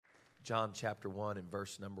John chapter 1 and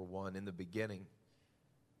verse number 1. In the beginning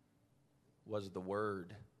was the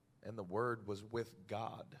Word, and the Word was with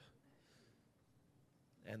God,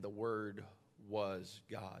 and the Word was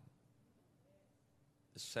God.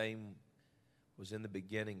 The same was in the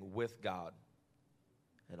beginning with God,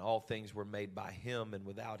 and all things were made by Him, and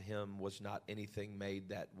without Him was not anything made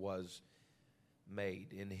that was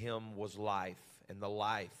made. In Him was life, and the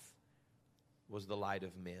life was the light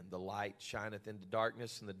of men. The light shineth into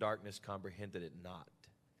darkness, and the darkness comprehended it not.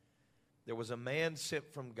 There was a man sent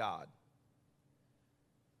from God,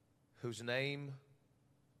 whose name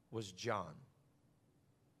was John.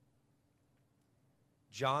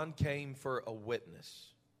 John came for a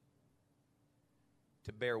witness,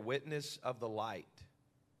 to bear witness of the light,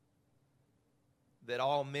 that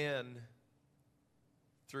all men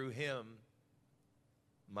through him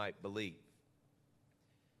might believe.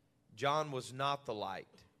 John was not the light,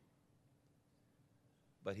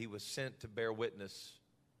 but he was sent to bear witness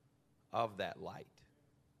of that light,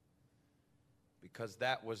 because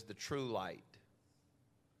that was the true light,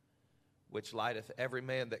 which lighteth every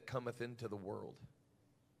man that cometh into the world.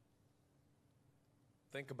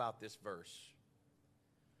 Think about this verse.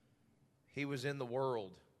 He was in the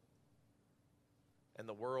world, and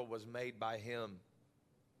the world was made by him.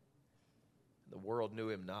 The world knew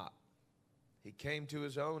him not. He came to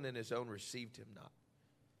his own, and his own received him not.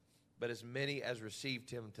 But as many as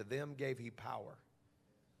received him, to them gave he power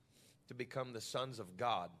to become the sons of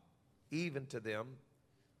God, even to them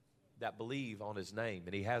that believe on his name.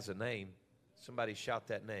 And he has a name. Somebody shout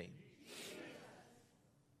that name.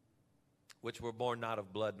 Which were born not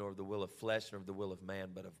of blood, nor of the will of flesh, nor of the will of man,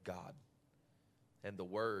 but of God. And the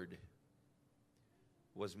Word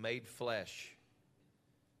was made flesh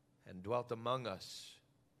and dwelt among us.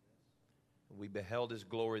 We beheld his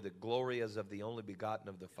glory, the glory as of the only begotten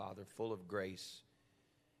of the Father, full of grace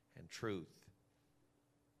and truth.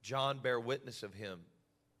 John bare witness of him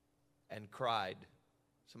and cried.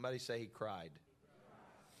 Somebody say he cried.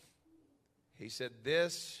 He said,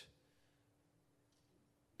 "This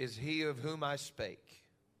is he of whom I spake.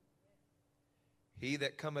 He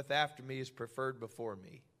that cometh after me is preferred before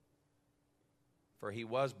me. For he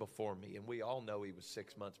was before me." And we all know he was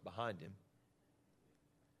 6 months behind him.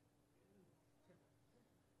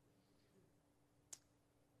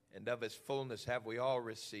 And of his fullness have we all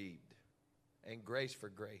received, and grace for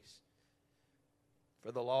grace.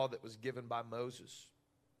 For the law that was given by Moses,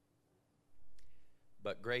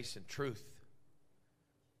 but grace and truth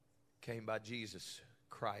came by Jesus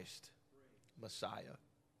Christ, Messiah.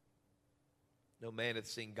 No man hath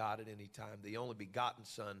seen God at any time. The only begotten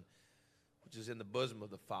Son, which is in the bosom of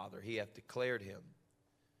the Father, he hath declared him.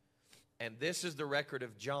 And this is the record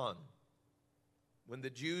of John. When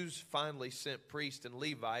the Jews finally sent priests and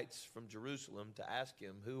Levites from Jerusalem to ask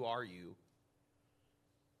him, "Who are you?"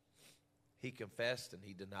 he confessed and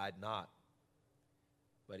he denied not.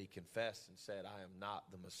 But he confessed and said, "I am not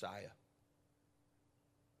the Messiah."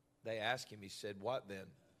 They asked him, he said, "What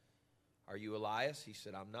then? Are you Elias?" He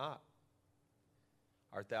said, "I'm not."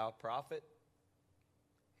 "Art thou a prophet?"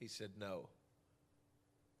 He said, "No."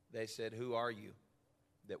 They said, "Who are you?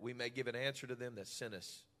 That we may give an answer to them that sent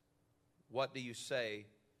us. What do you say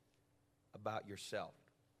about yourself?"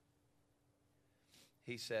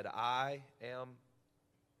 He said, "I am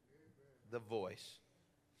the voice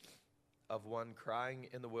of one crying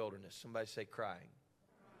in the wilderness." Somebody say crying.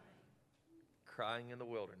 Crying in the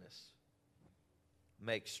wilderness.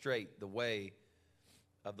 "Make straight the way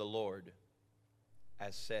of the Lord,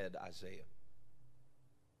 as said Isaiah."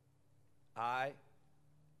 I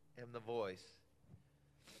am the voice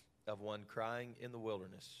of one crying in the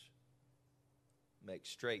wilderness. Make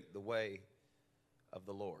straight the way of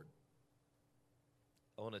the Lord.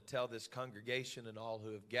 I want to tell this congregation and all who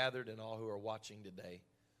have gathered and all who are watching today,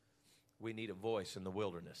 we need a voice in the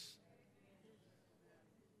wilderness.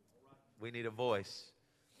 We need a voice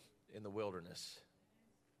in the wilderness.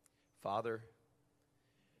 Father,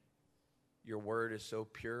 your word is so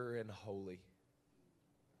pure and holy,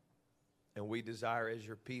 and we desire as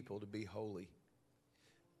your people to be holy.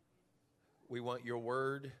 We want your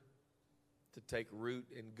word to take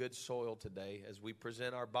root in good soil today as we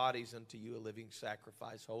present our bodies unto you, a living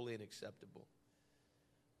sacrifice, holy and acceptable.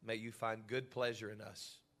 May you find good pleasure in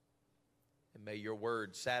us, and may your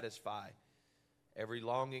word satisfy every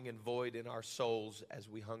longing and void in our souls as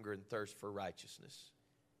we hunger and thirst for righteousness.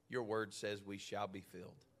 Your word says we shall be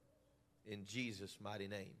filled. In Jesus' mighty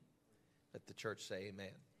name, let the church say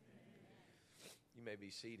amen. Amen. You may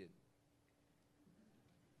be seated.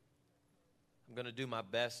 I'm going to do my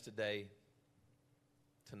best today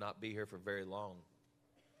to not be here for very long.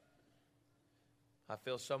 I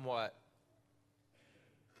feel somewhat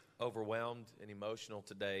overwhelmed and emotional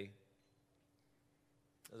today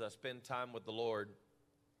as I spend time with the Lord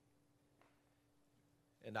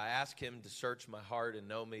and I ask Him to search my heart and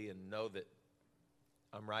know me and know that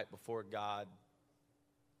I'm right before God.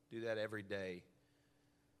 Do that every day.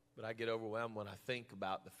 But I get overwhelmed when I think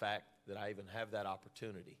about the fact that I even have that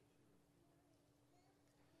opportunity.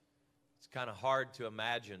 It's kind of hard to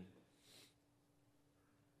imagine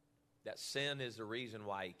that sin is the reason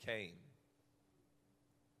why He came,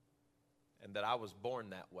 and that I was born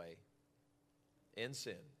that way, in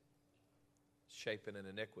sin, shapen in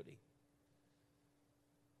iniquity,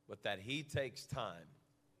 but that He takes time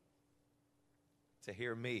to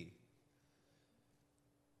hear me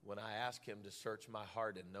when I ask Him to search my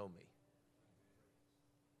heart and know me.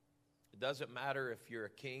 It doesn't matter if you're a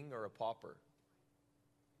king or a pauper.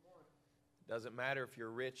 It doesn't matter if you're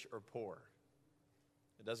rich or poor.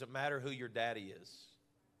 It doesn't matter who your daddy is.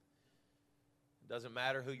 It doesn't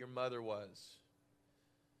matter who your mother was.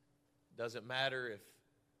 It doesn't matter if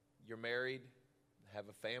you're married, have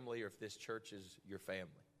a family, or if this church is your family.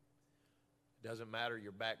 It doesn't matter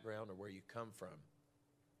your background or where you come from.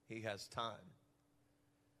 He has time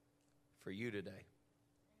for you today.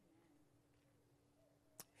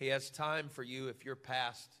 He has time for you if your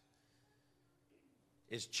past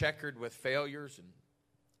is checkered with failures and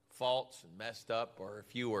faults and messed up, or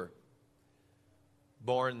if you were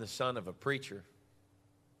born the son of a preacher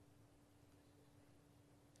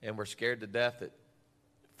and were scared to death at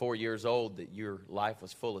 4 years old that your life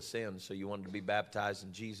was full of sin, so you wanted to be baptized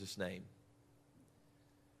in Jesus' name.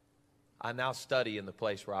 I now study in the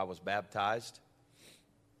place where I was baptized.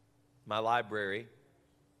 My library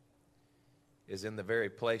is in the very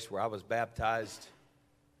place where I was baptized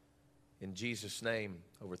in Jesus' name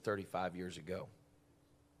over 35 years ago.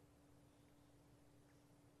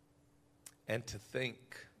 And to think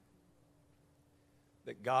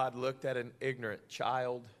that God looked at an ignorant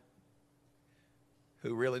child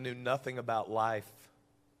who really knew nothing about life,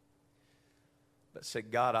 but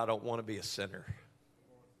said, God, I don't want to be a sinner.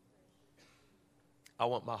 I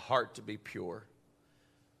want my heart to be pure.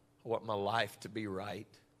 I want my life to be right.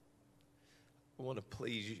 I want to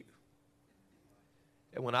please you.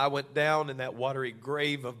 And when I went down in that watery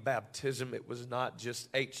grave of baptism, it was not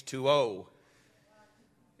just H2O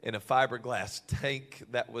in a fiberglass tank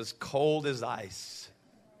that was cold as ice.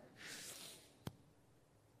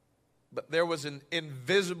 But there was an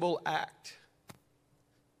invisible act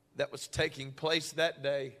that was taking place that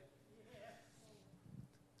day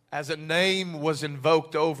as a name was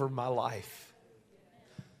invoked over my life.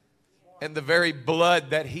 And the very blood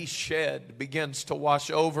that He shed begins to wash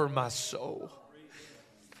over my soul.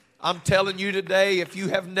 I'm telling you today, if you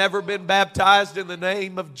have never been baptized in the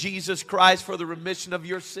name of Jesus Christ for the remission of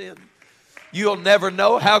your sin, you'll never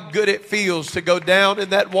know how good it feels to go down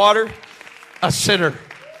in that water a sinner.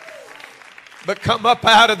 But come up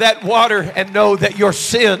out of that water and know that your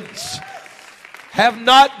sins have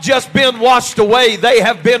not just been washed away, they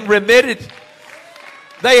have been remitted.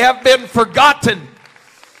 They have been forgotten.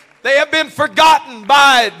 They have been forgotten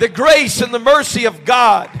by the grace and the mercy of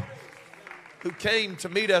God, who came to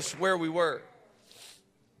meet us where we were.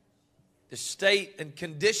 The state and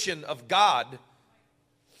condition of God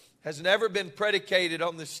has never been predicated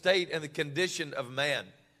on the state and the condition of man.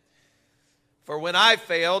 For when I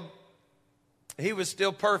failed, He was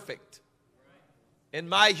still perfect. In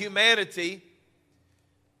my humanity,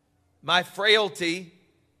 my frailty,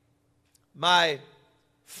 my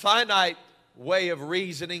finite way of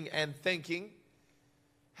reasoning and thinking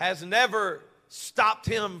has never stopped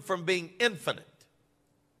Him from being infinite.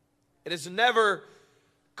 It has never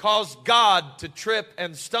caused God to trip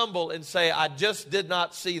and stumble and say, I just did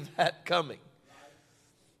not see that coming.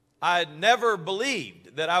 I never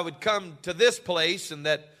believed that I would come to this place and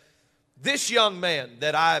that this young man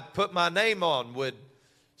that I put my name on would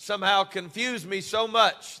somehow confuse me so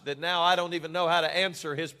much that now I don't even know how to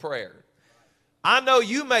answer his prayer. I know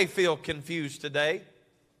you may feel confused today,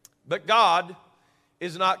 but God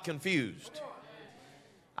is not confused.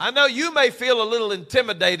 I know you may feel a little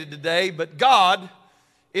intimidated today, but God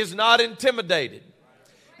is not intimidated.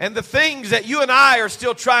 And the things that you and I are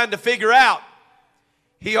still trying to figure out,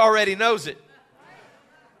 He already knows it.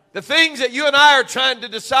 The things that you and I are trying to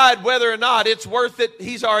decide whether or not it's worth it,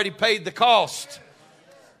 He's already paid the cost.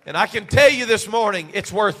 And I can tell you this morning,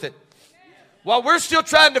 it's worth it. While we're still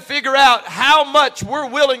trying to figure out how much we're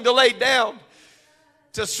willing to lay down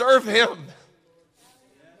to serve Him,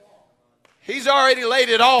 He's already laid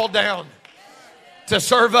it all down to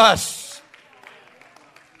serve us.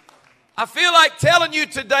 I feel like telling you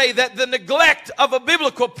today that the neglect of a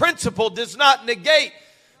biblical principle does not negate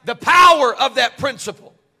the power of that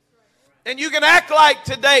principle. And you can act like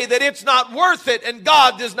today that it's not worth it, and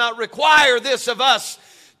God does not require this of us,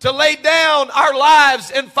 to lay down our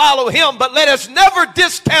lives and follow Him. But let us never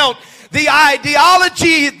discount the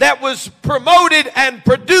ideology that was promoted and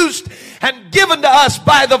produced and given to us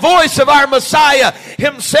by the voice of our Messiah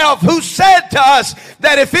Himself, who said to us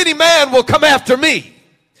that if any man will come after me,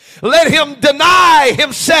 let him deny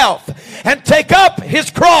himself and take up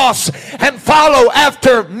his cross and follow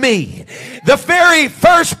after me. The very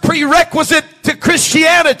first prerequisite to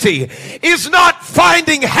Christianity is not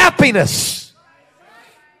finding happiness.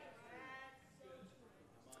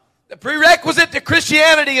 The prerequisite to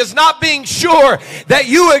Christianity is not being sure that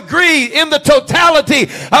you agree in the totality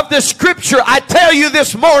of the Scripture. I tell you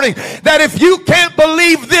this morning that if you can't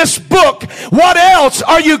believe this book, what else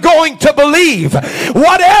are you going to believe?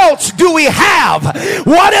 What else do we have?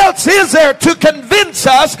 What else is there to convince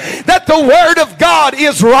us that the Word of God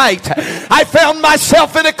is right? I found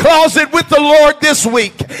myself in a closet with the Lord this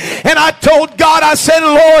week, and I told God, I said,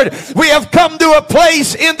 Lord, we have come to a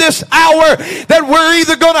place in this hour that we're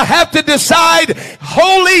either going to have to decide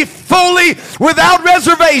wholly, fully, without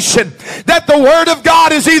reservation that the Word of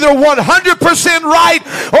God is either 100% right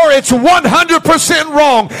or it's 100%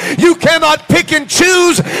 wrong. You cannot pick and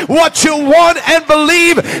choose what you want and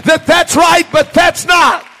believe that that's right, but that's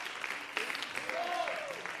not.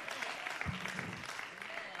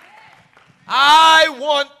 I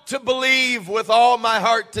want to believe with all my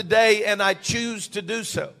heart today, and I choose to do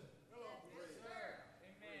so,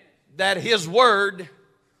 that His Word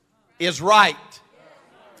is right,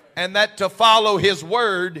 and that to follow His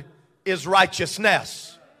Word is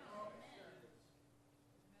righteousness.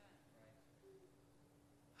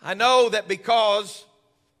 I know that because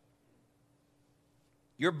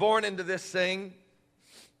you're born into this thing,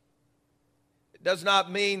 it does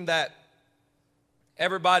not mean that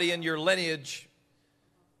everybody in your lineage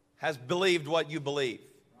has believed what you believe.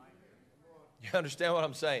 You understand what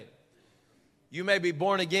I'm saying? You may be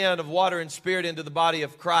born again of water and spirit into the body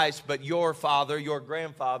of Christ, but your father, your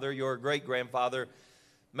grandfather, your great-grandfather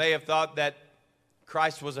may have thought that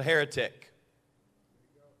Christ was a heretic,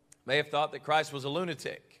 may have thought that Christ was a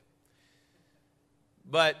lunatic.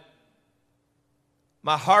 But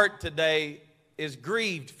my heart today is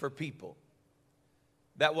grieved for people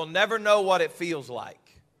that will never know what it feels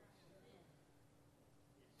like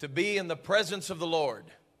to be in the presence of the Lord,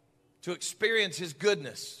 to experience His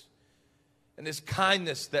goodness and His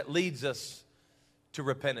kindness that leads us to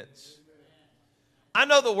repentance. I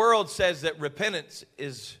know the world says that repentance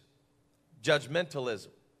is judgmentalism.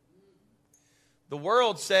 The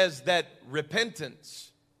world says that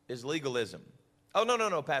repentance is legalism. Oh,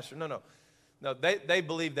 no, Pastor, no. No, they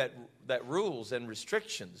believe that rules and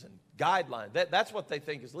restrictions and guidelines, that's what they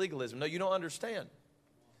think is legalism. No, you don't understand.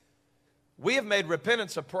 We have made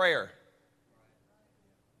repentance a prayer.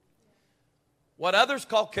 What others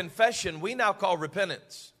call confession, we now call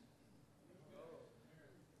repentance.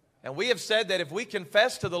 And we have said that if we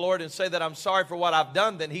confess to the Lord and say that I'm sorry for what I've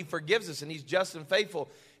done, then He forgives us and He's just and faithful.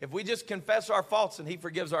 If we just confess our faults, and He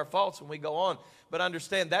forgives our faults, and we go on. But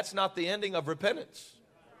understand, that's not the ending of repentance.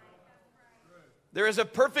 There is a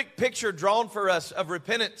perfect picture drawn for us of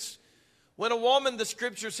repentance. When a woman, the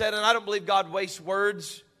Scripture said, and I don't believe God wastes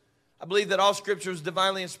words. I believe that all Scripture is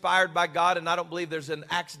divinely inspired by God, and I don't believe there's an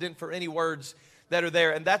accident for any words that are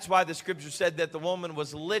there. And that's why the Scripture said that the woman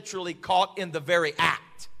was literally caught in the very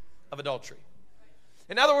act of adultery.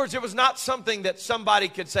 In other words, it was not something that somebody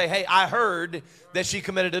could say, hey, I heard that she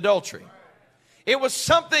committed adultery. It was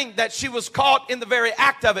something that she was caught in the very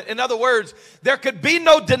act of it. In other words, there could be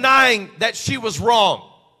no denying that she was wrong.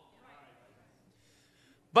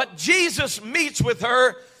 But Jesus meets with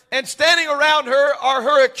her, and standing around her are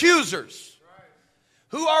her accusers,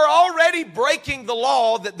 who are already breaking the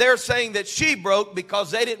law that they're saying that she broke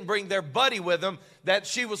because they didn't bring their buddy with them that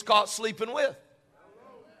she was caught sleeping with.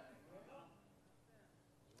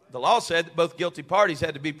 The law said that both guilty parties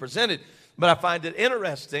had to be presented. But I find it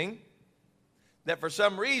interesting that for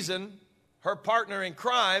some reason her partner in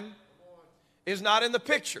crime is not in the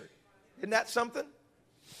picture. Isn't that something?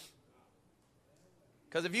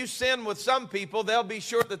 Because if you sin with some people, they'll be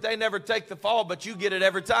sure that they never take the fall, but you get it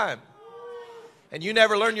every time. And you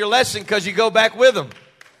never learn your lesson because you go back with them.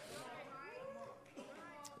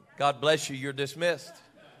 God bless you, you're dismissed.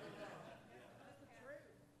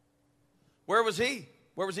 Where was he?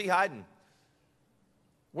 Where was he hiding?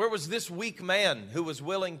 Where was this weak man who was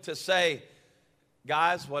willing to say,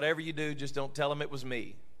 guys, whatever you do, just don't tell them it was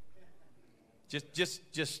me.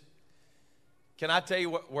 Just Can I tell you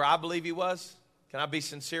where I believe he was? Can I be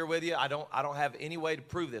sincere with you? I don't have any way to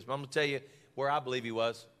prove this, but I'm going to tell you where I believe he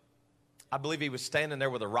was. I believe he was standing there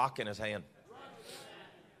with a rock in his hand.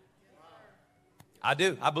 I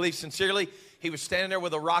do. I believe sincerely he was standing there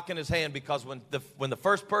with a rock in his hand, because when the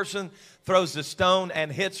first person throws the stone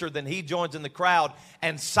and hits her, then he joins in the crowd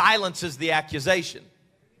and silences the accusation.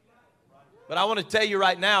 But I want to tell you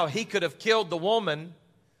right now, he could have killed the woman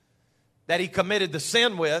that he committed the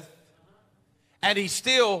sin with, and he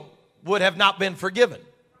still would have not been forgiven.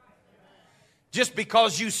 Just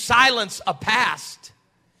because you silence a past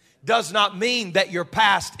does not mean that your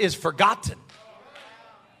past is forgotten.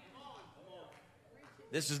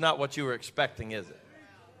 This is not what you were expecting, is it?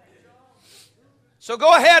 So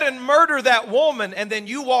go ahead and murder that woman, and then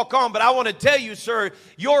you walk on. But I want to tell you, sir,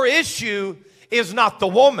 your issue is not the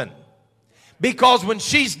woman. Because when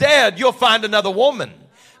she's dead, you'll find another woman.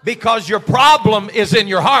 Because your problem is in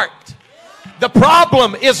your heart. The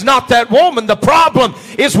problem is not that woman. The problem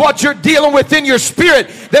is what you're dealing with in your spirit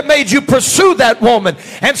that made you pursue that woman.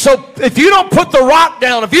 And so if you don't put the rock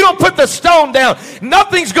down, if you don't put the stone down,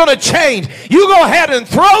 nothing's going to change. You go ahead and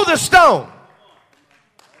throw the stone.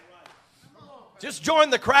 Just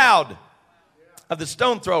join the crowd of the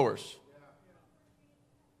stone throwers.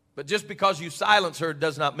 But just because you silence her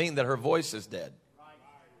does not mean that her voice is dead.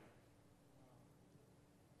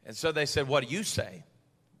 And so they said, what do you say?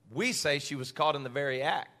 We say she was caught in the very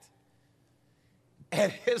act.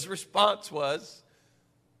 And his response was,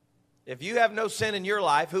 if you have no sin in your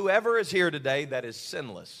life, whoever is here today that is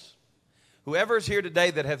sinless, whoever is here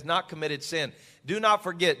today that has not committed sin, do not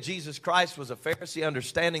forget Jesus Christ was a Pharisee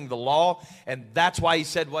understanding the law, and that's why he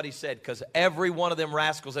said what he said, because every one of them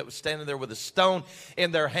rascals that was standing there with a stone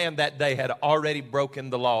in their hand that day had already broken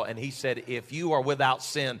the law. And he said, if you are without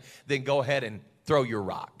sin, then go ahead and throw your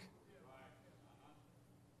rock.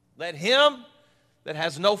 Let him that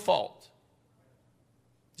has no fault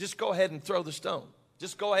just go ahead and throw the stone.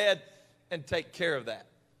 Just go ahead and take care of that.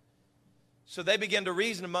 So they began to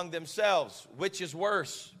reason among themselves, which is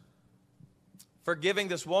worse, forgiving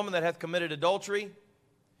this woman that hath committed adultery,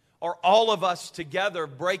 or all of us together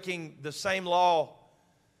breaking the same law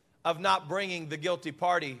of not bringing the guilty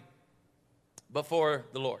party before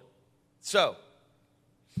the Lord. So,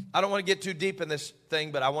 I don't want to get too deep in this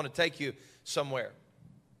thing, but I want to take you somewhere.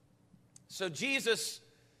 So Jesus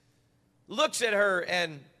looks at her,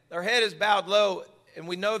 and her head is bowed low, and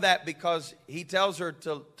we know that because he tells her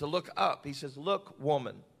to look up. He says, look,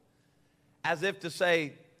 woman, as if to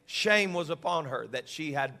say shame was upon her that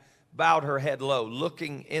she had bowed her head low,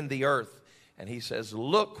 looking in the earth. And he says,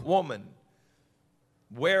 look, woman,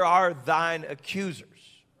 where are thine accusers?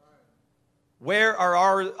 Where are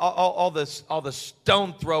all the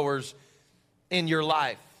stone throwers in your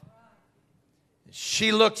life?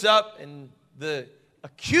 She looks up, and the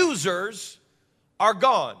accusers are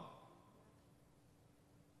gone.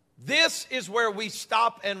 This is where we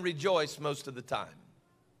stop and rejoice most of the time.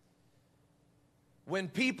 When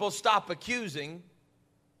people stop accusing,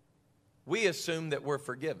 we assume that we're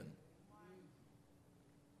forgiven.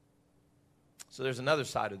 So there's another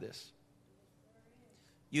side of this.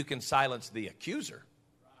 You can silence the accuser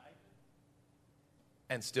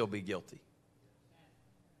and still be guilty.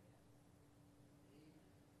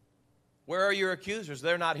 Where are your accusers?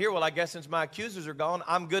 They're not here. Well, I guess since my accusers are gone,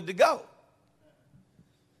 I'm good to go.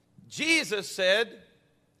 Jesus said,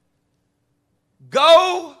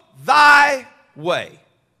 go thy way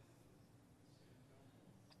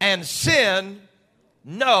and sin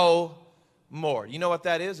no more. You know what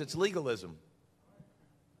that is? It's legalism.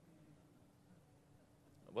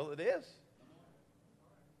 Well, it is.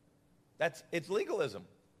 It's legalism.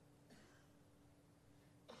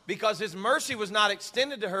 Because his mercy was not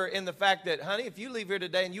extended to her in the fact that, honey, if you leave here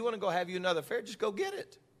today and you want to go have you another affair, just go get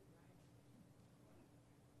it.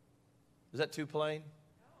 Is that too plain?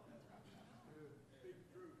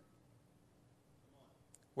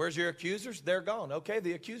 Where's your accusers? They're gone. Okay,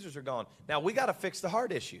 the accusers are gone. Now, we got to fix the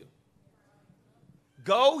heart issue.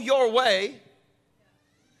 Go your way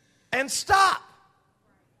and stop.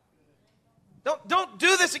 Don't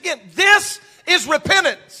do this again. This is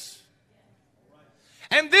repentance.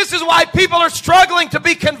 And this is why people are struggling to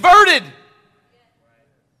be converted.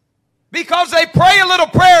 Because they pray a little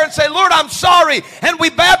prayer and say, Lord, I'm sorry. And we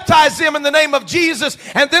baptize them in the name of Jesus.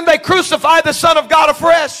 And then they crucify the Son of God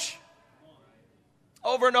afresh.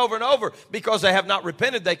 Over and over and over. Because they have not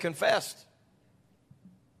repented, they confessed.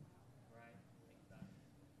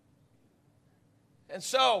 And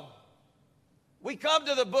so, we come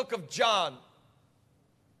to the book of John.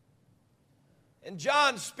 And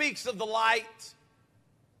John speaks of the light.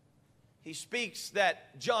 he speaks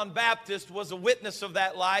that John Baptist was a witness of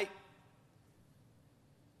that light.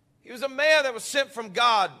 He was a man that was sent from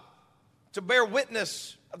God to bear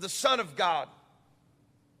witness of the Son of God.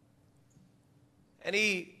 And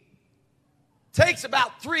he takes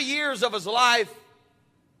about 3 years of his life.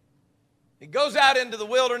 He goes out into the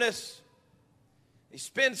wilderness. He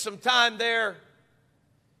spends some time there.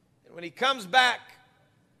 And when he comes back,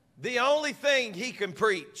 the only thing he can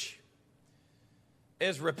preach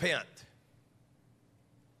is repent.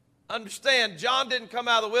 Understand, John didn't come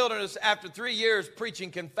out of the wilderness after 3 years preaching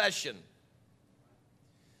confession.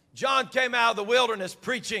 John came out of the wilderness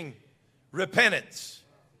preaching repentance.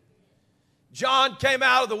 John came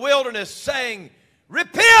out of the wilderness saying,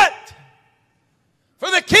 repent, for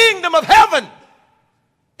the kingdom of heaven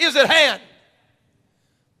is at hand.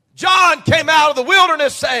 John came out of the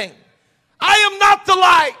wilderness saying, I am not the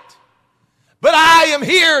light, but I am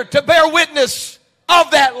here to bear witness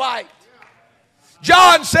of that light.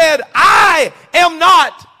 John said, I am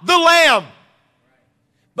not the Lamb,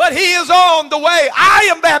 but he is on the way. I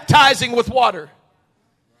am baptizing with water,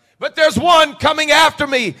 but there's one coming after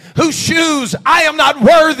me whose shoes I am not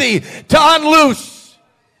worthy to unloose.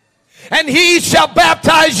 And he shall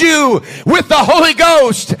baptize you with the Holy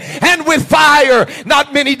Ghost and with fire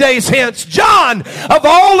not many days hence. John, of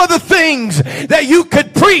all of the things that you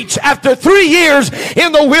could preach after 3 years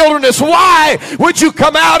in the wilderness, why would you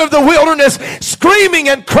come out of the wilderness screaming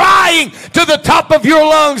and crying to the top of your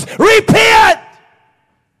lungs, repent?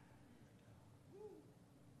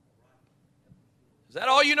 Is that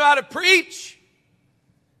all you know how to preach?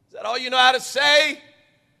 Is that all you know how to say?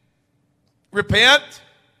 Repent?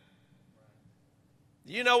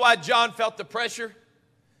 Do you know why John felt the pressure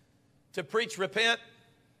to preach repent?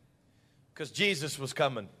 Because Jesus was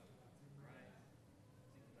coming.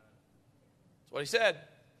 That's what he said.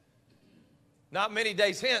 Not many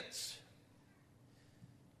days hence,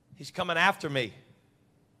 he's coming after me.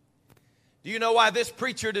 Do you know why this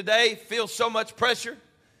preacher today feels so much pressure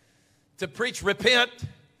to preach repent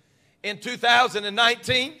in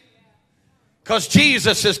 2019? Because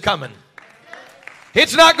Jesus is coming.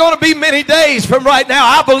 It's not going to be many days from right now.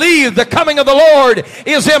 I believe the coming of the Lord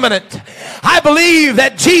is imminent. I believe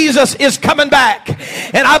that Jesus is coming back.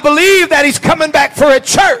 And I believe that he's coming back for a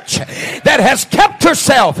church that has kept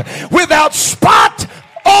herself without spot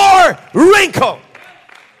or wrinkle.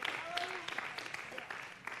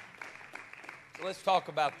 So let's talk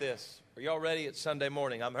about this. Are y'all ready? It's Sunday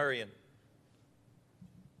morning. I'm hurrying.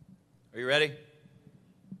 Are you ready?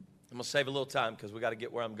 I'm going to save a little time because we got to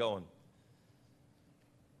get where I'm going.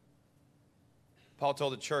 Paul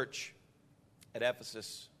told the church at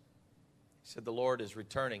Ephesus, he said, the Lord is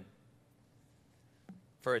returning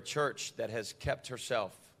for a church that has kept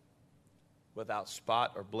herself without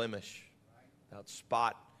spot or blemish, without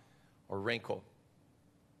spot or wrinkle.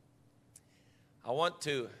 I want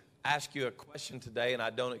to ask you a question today, and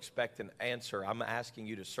I don't expect an answer. I'm asking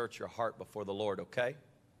you to search your heart before the Lord, okay?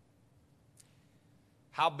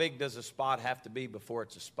 How big does a spot have to be before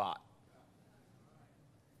it's a spot?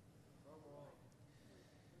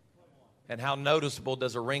 And how noticeable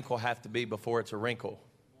does a wrinkle have to be before it's a wrinkle?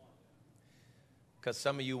 Because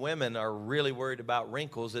some of you women are really worried about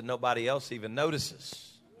wrinkles that nobody else even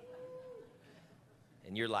notices.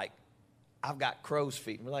 And you're like, I've got crow's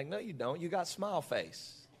feet. And we're like, no, you don't. You got smile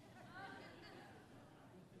face.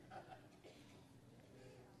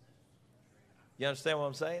 You understand what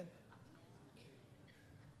I'm saying?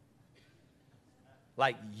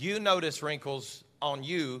 Like, you notice wrinkles on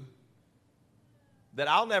you that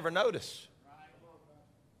I'll never notice.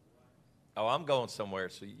 Oh, I'm going somewhere,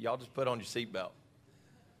 so y'all just put on your seatbelt.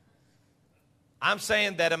 I'm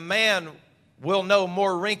saying that a man will know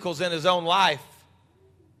more wrinkles in his own life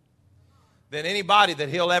than anybody that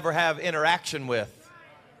he'll ever have interaction with.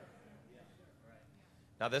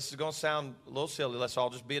 Now, this is going to sound a little silly. Let's all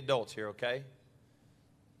just be adults here, okay?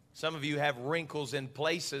 Some of you have wrinkles in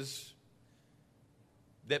places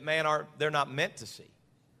that they're not meant to see.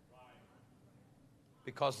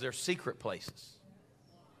 Because they're secret places.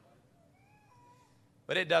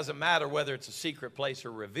 But it doesn't matter whether it's a secret place or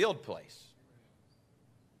a revealed place.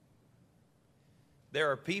 There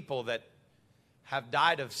are people that have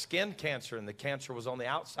died of skin cancer, and the cancer was on the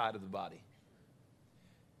outside of the body.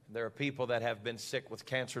 There are people that have been sick with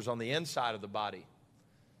cancers on the inside of the body,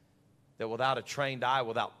 that without a trained eye,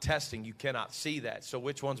 without testing, you cannot see that. So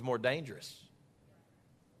which one's more dangerous?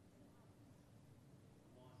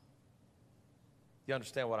 You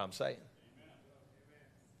understand what I'm saying?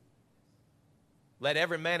 Let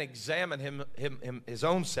every man examine his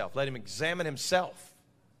own self. Let him examine himself.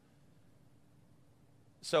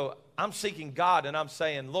 So I'm seeking God and I'm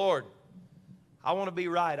saying, Lord, I want to be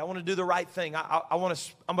right. I want to do the right thing. I'm going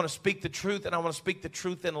to speak the truth, and I want to speak the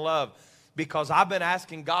truth in love, because I've been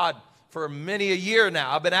asking God for many a year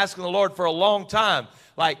now. I've been asking the Lord for a long time,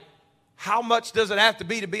 like, how much does it have to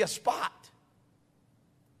be a spot?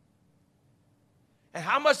 And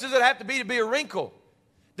how much does it have to be a wrinkle?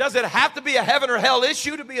 Does it have to be a heaven or hell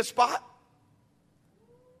issue to be a spot?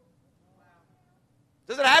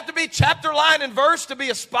 Does it have to be chapter, line, and verse to be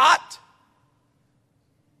a spot?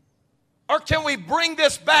 Or can we bring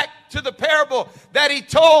this back to the parable that he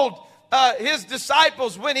told his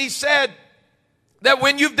disciples when he said that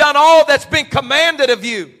when you've done all that's been commanded of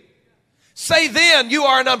you, say then you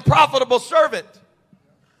are an unprofitable servant.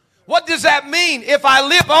 What does that mean? If I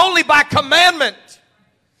live only by commandment,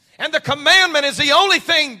 and the commandment is the only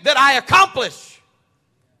thing that I accomplish,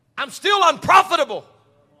 I'm still unprofitable.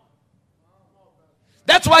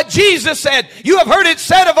 That's why Jesus said, you have heard it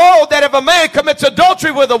said of old that if a man commits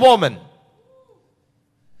adultery with a woman,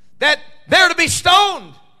 that they're to be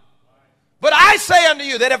stoned. But I say unto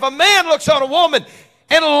you that if a man looks on a woman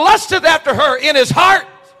and lusteth after her in his heart,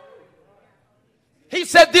 he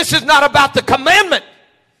said this is not about the commandment.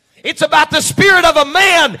 It's about the spirit of a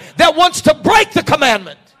man that wants to break the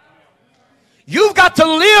commandment. You've got to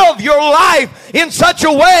live your life in such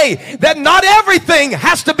a way that not everything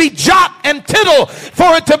has to be jot and tittle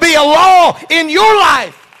for it to be a law in your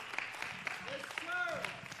life.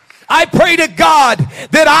 I pray to God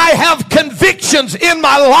that I have convictions in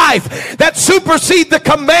my life that supersede the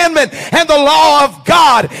commandment and the law of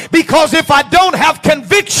God. Because if I don't have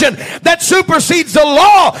conviction that supersedes the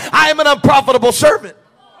law, I am an unprofitable servant.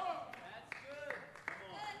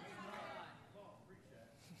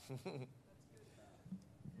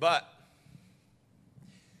 But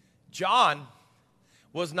John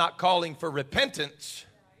was not calling for repentance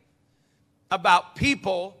about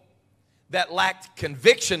people that lacked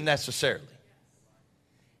conviction necessarily.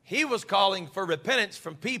 He was calling for repentance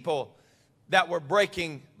from people that were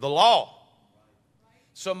breaking the law.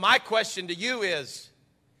 So my question to you is,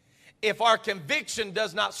 if our conviction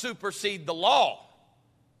does not supersede the law,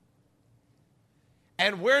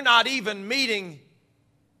 and we're not even meeting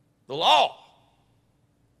the law,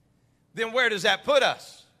 then where does that put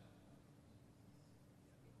us?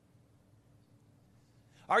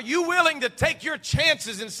 Are you willing to take your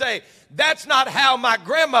chances and say, that's not how my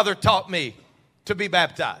grandmother taught me to be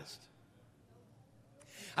baptized?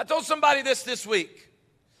 I told somebody this week.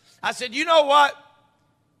 I said, you know what?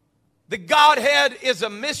 The Godhead is a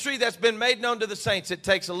mystery that's been made known to the saints. It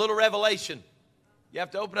takes a little revelation. You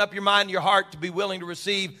have to open up your mind and your heart to be willing to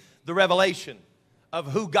receive the revelation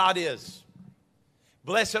of who God is.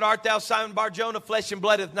 Blessed art thou, Simon Bar-Jonah, flesh and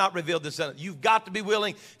blood hath not revealed this unto you. You've got to be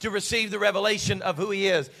willing to receive the revelation of who he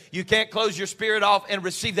is. You can't close your spirit off and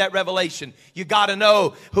receive that revelation. You got to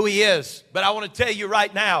know who he is. But I want to tell you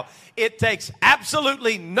right now, it takes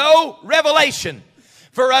absolutely no revelation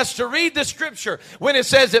for us to read the scripture when it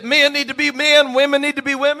says that men need to be men, women need to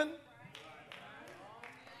be women.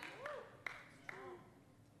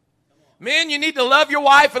 Men, you need to love your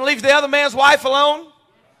wife and leave the other man's wife alone.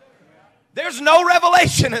 There's no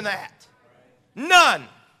revelation in that. None.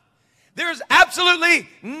 There's absolutely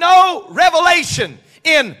no revelation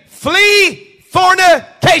in flee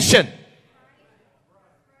fornication.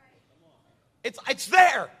 It's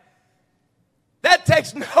there. That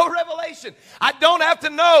takes no revelation. I don't have to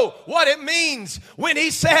know what it means when he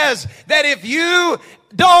says that if you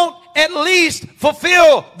don't at least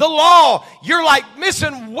fulfill the law, you're like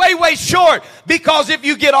missing way short. Because if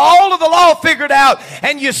you get all of the law figured out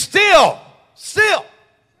and you still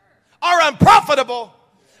are unprofitable,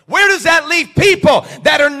 where does that leave people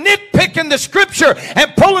that are nitpicking the scripture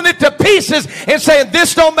and pulling it to pieces and saying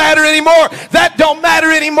this don't matter anymore, that don't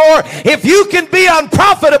matter anymore? If you can be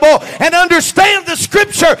unprofitable and understand the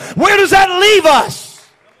scripture, where does that leave us?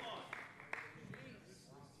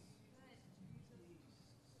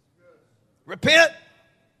 Repent.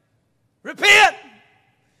 Repent.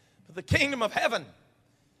 For the kingdom of heaven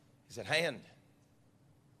is at hand.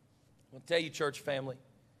 I want to tell you, church family,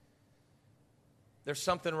 there's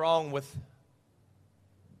something wrong with,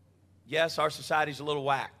 yes, our society's a little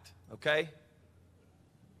whacked, okay?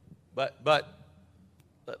 But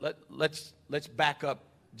let's back up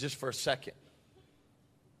just for a second.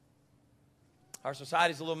 Our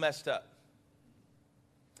society's a little messed up.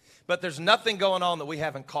 But there's nothing going on that we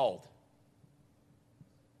haven't called.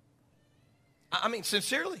 I mean,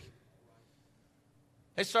 sincerely.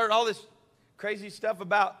 They started all this crazy stuff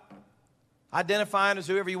about identifying as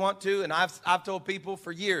whoever you want to, and I've told people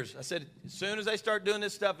for years, I said, as soon as they start doing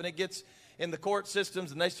this stuff and it in the court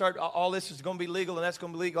systems and they start, all this is going to be legal and that's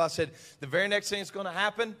going to be legal. I said, the very next thing that's going to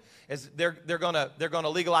happen is they're going to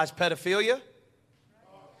legalize pedophilia.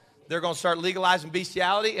 They're going to start legalizing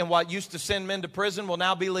bestiality, and what used to send men to prison will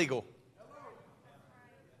now be legal.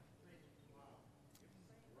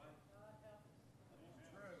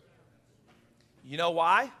 You know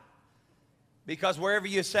why? Because wherever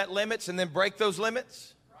you set limits and then break those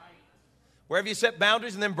limits, wherever you set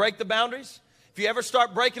boundaries and then break the boundaries, if you ever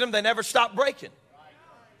start breaking them, they never stop breaking.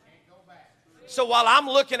 So while I'm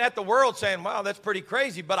looking at the world saying, wow, that's pretty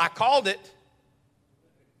crazy, but I called it,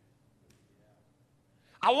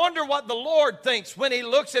 I wonder what the Lord thinks when he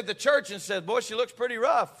looks at the church and says, boy, she looks pretty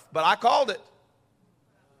rough, but I called it.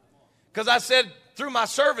 Because I said through my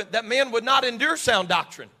servant that men would not endure sound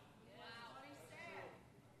doctrine.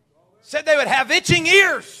 Said they would have itching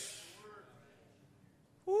ears.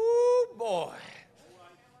 Ooh, boy.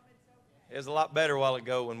 It was a lot better a while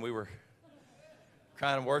ago when we were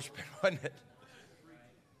crying and worshiping, wasn't it?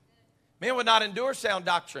 Men would not endure sound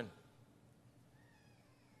doctrine.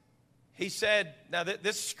 He said, now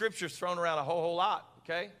this scripture's thrown around a whole lot,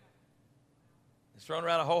 okay? It's thrown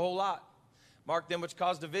around a whole lot. Mark them which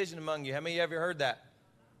cause division among you. How many of you ever heard that?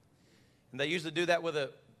 And they usually do that with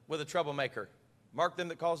a troublemaker. Mark them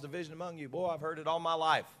that cause division among you. Boy, I've heard it all my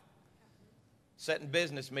life. Set in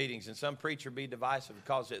business meetings and some preacher be divisive and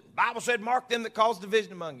cause it. The Bible said, mark them that cause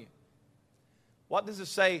division among you. What does it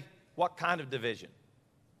say? What kind of division?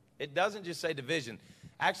 It doesn't just say division.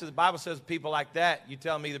 Actually, the Bible says people like that, you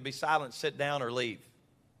tell them either be silent, sit down, or leave.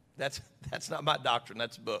 That's not my doctrine.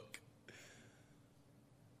 That's a book.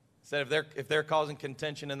 Said if they're causing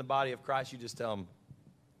contention in the body of Christ, you just tell them,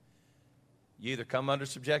 you either come under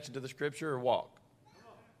subjection to the Scripture or walk.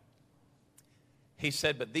 He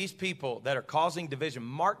said, but these people that are causing division,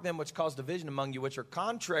 mark them which cause division among you, which are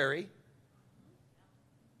contrary.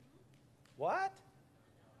 What?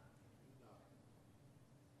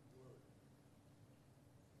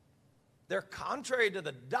 They're contrary to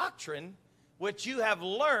the doctrine which you have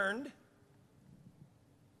learned.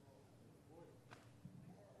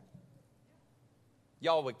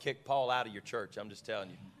 Y'all would kick Paul out of your church, I'm just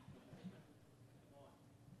telling you.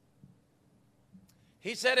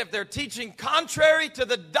 He said if they're teaching contrary to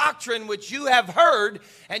the doctrine which you have heard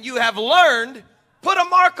and you have learned, put a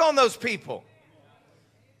mark on those people.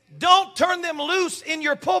 Don't turn them loose in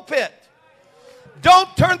your pulpit.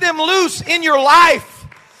 Don't turn them loose in your life.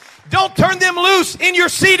 Don't turn them loose in your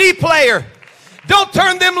CD player. Don't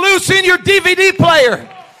turn them loose in your DVD player.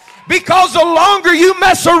 Because the longer you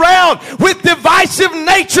mess around with divisive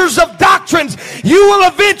natures of doctrines, you will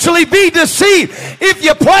eventually be deceived. If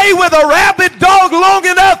you play with a rabid dog long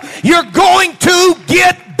enough, you're going to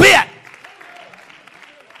get bit.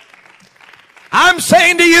 I'm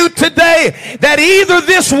saying to you today that either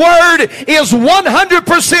this word is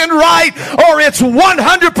 100% right or it's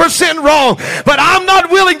 100% wrong. But I'm not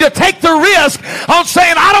willing to take the risk on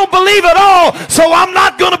saying I don't believe it all, so I'm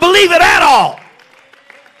not going to believe it at all.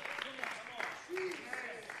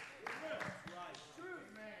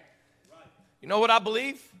 You know what I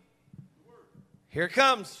believe? Here it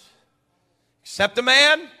comes. Except a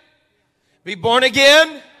man be born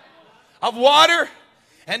again of water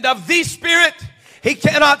and of the Spirit, he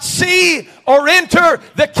cannot see or enter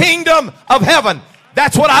the kingdom of heaven.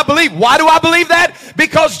 That's what I believe. Why do I believe that?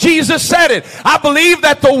 Because Jesus said it. I believe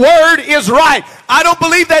that the word is right. I don't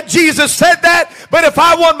believe that Jesus said that, but if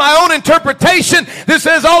I want my own interpretation that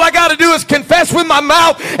says all I got to do is confess with my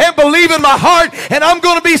mouth and believe in my heart and I'm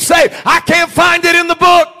going to be saved, I can't find it in the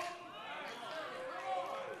book.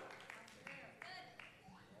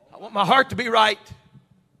 I want my heart to be right.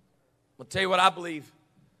 I'll tell you what I believe.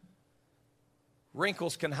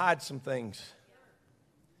 Wrinkles can hide some things.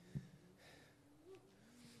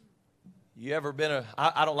 You ever been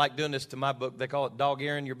I don't like doing this to my book. They call it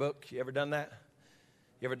dog-earing your book. You ever done that?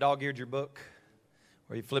 You ever dog-eared your book?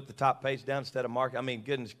 Where you flip the top page down instead of mark? I mean,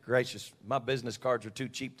 goodness gracious, my business cards are too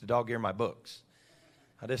cheap to dog-ear my books.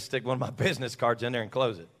 I just stick one of my business cards in there and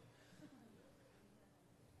close it.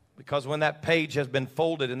 Because when that page has been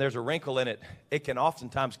folded and there's a wrinkle in it, it can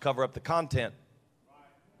oftentimes cover up the content.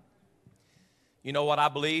 You know what I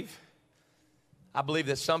believe? I believe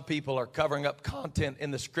that some people are covering up content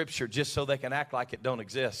in the Scripture just so they can act like it don't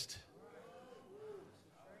exist.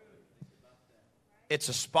 It's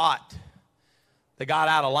a spot. They got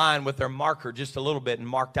out of line with their marker just a little bit and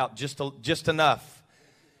marked out just enough.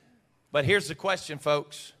 But here's the question,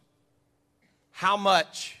 folks. How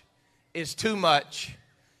much is too much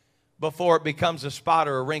before it becomes a spot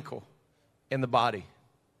or a wrinkle in the body?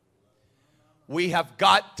 We have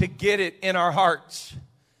got to get it in our hearts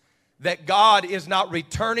that God is not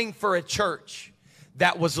returning for a church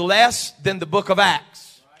that was less than the book of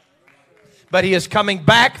Acts, but He is coming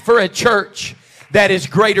back for a church that is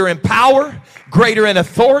greater in power, greater in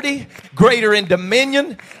authority, greater in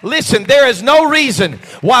dominion. Listen, there is no reason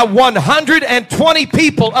why 120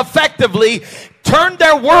 people effectively turned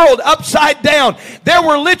their world upside down. There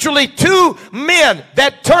were literally 2 men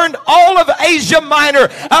that turned all of Asia Minor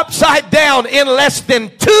upside down in less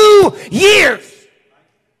than 2 years.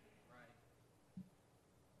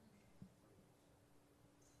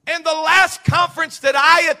 And the last conference that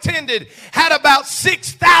I attended had about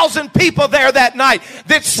 6,000 people there that night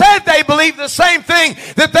that said they believed the same thing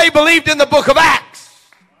that they believed in the book of Acts.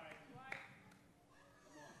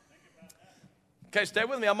 Okay, stay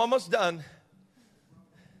with me. I'm almost done.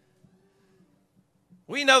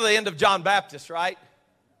 We know the end of John Baptist, right?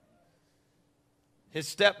 His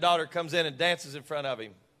stepdaughter comes in and dances in front of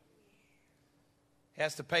him. He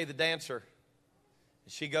has to pay the dancer.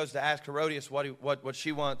 She goes to ask Herodias what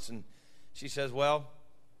she wants, and she says, well,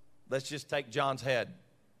 let's just take John's head.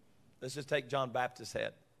 Let's just take John Baptist's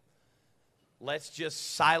head. Let's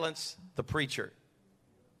just silence the preacher.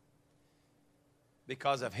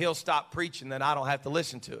 Because if he'll stop preaching, then I don't have to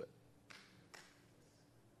listen to it.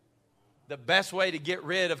 The best way to get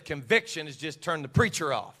rid of conviction is just turn the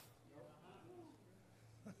preacher off.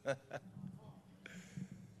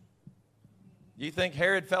 You think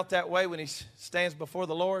Herod felt that way when he stands before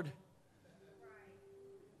the Lord?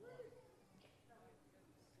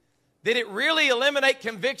 Did it really eliminate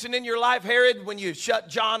conviction in your life, Herod, when you shut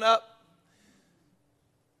John up?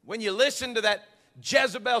 When you listened to that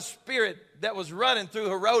Jezebel spirit that was running through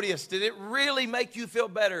Herodias, did it really make you feel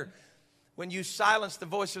better when you silenced the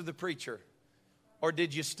voice of the preacher? Or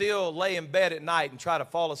did you still lay in bed at night and try to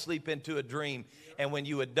fall asleep into a dream, and when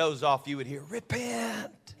you would doze off, you would hear,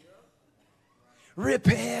 repent.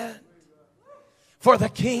 Repent, for the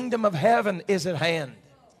kingdom of heaven is at hand.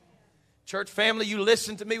 Church family, you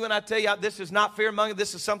listen to me when I tell you this is not fear-mongering.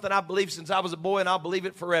 This is something I believe since I was a boy, and I'll believe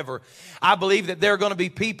it forever. I believe that there are going to be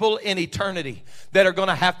people in eternity that are going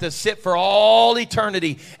to have to sit for all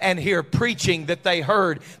eternity and hear preaching that they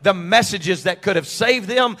heard, the messages that could have saved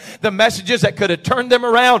them, the messages that could have turned them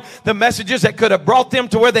around, the messages that could have brought them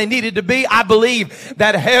to where they needed to be. I believe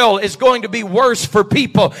that hell is going to be worse for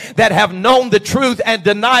people that have known the truth and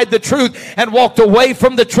denied the truth and walked away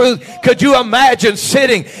from the truth. Could you imagine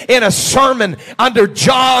sitting in a sermon under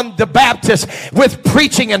John the Baptist with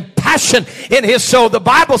preaching and passion in his soul? The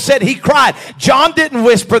Bible said he cried. John didn't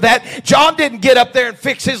whisper that. John didn't get up there and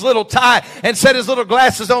fix his little tie and set his little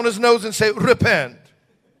glasses on his nose and say, repent.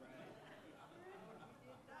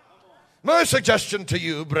 My suggestion to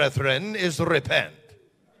you, brethren, is repent.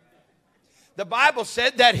 The Bible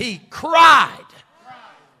said that he cried.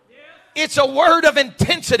 It's a word of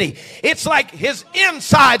intensity. It's like his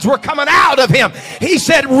insides were coming out of him. He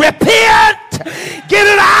said, repent. Get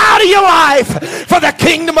it out of your life, for the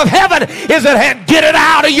kingdom of heaven is at hand. Get it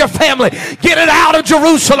out of your family. Get it out of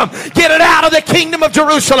Jerusalem. Get it out of the kingdom of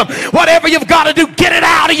Jerusalem. Whatever you've got to do, get it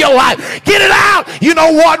out of your life. Get it out. You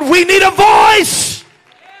know what? We need a voice.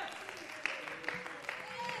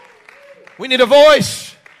 We need a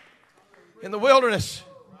voice in the wilderness.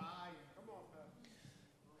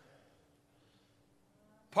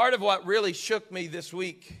 Part of what really shook me this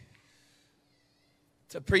week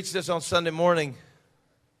to preach this on Sunday morning,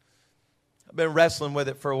 I've been wrestling with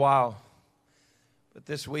it for a while. But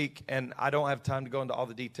this week, and I don't have time to go into all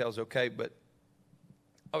the details, okay, but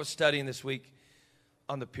I was studying this week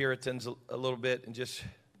on the Puritans a little bit, and just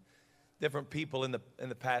different people in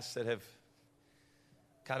the past that have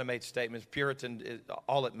kind of made statements. Puritan,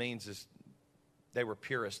 all it means is they were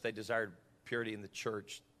purists. They desired purity in the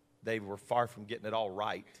church. They were far from getting it all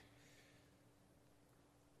right.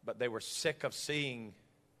 But they were sick of seeing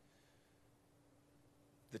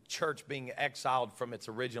the church being exiled from its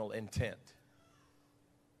original intent,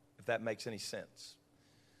 if that makes any sense.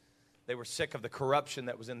 They were sick of the corruption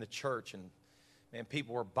that was in the church, and man,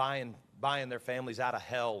 people were buying their families out of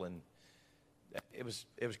hell, and it was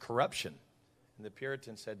corruption. And the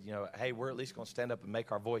Puritans said, hey, we're at least going to stand up and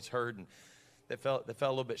make our voice heard. And They fell a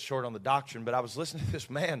little bit short on the doctrine, but I was listening to this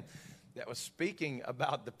man that was speaking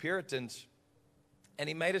about the Puritans, and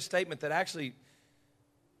he made a statement that actually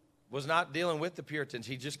was not dealing with the Puritans.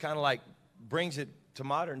 He just kind of like brings it to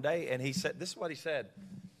modern day, and he said, this is what he said.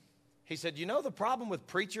 He said, the problem with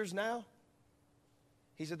preachers now?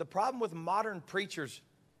 He said, the problem with modern preachers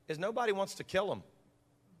is nobody wants to kill them.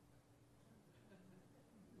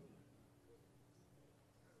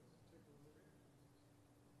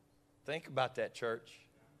 Think about that, church.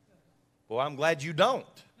 Well, I'm glad you don't.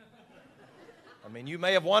 I mean, you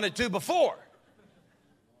may have wanted to before.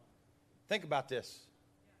 Think about this.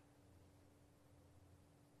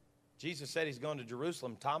 Jesus said he's going to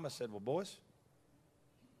Jerusalem. Thomas said, well, boys,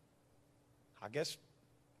 I guess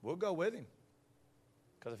we'll go with him.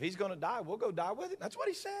 Because if he's going to die, we'll go die with him. That's what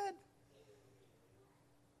he said.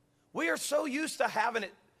 We are so used to having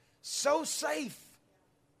it so safe.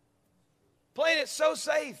 Playing it so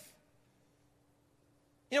safe.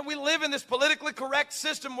 You know, we live in this politically correct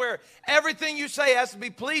system where everything you say has to be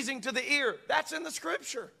pleasing to the ear. That's in the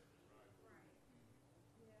Scripture.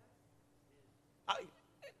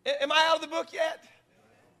 Am I out of the book yet?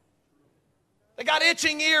 They got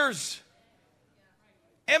itching ears.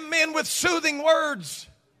 And men with soothing words.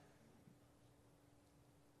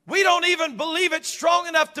 We don't even believe it strong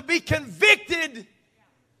enough to be convicted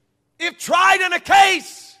if tried in a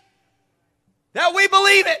case that we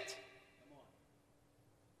believe it.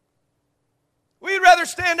 We'd rather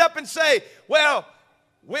stand up and say, well,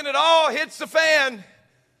 when it all hits the fan,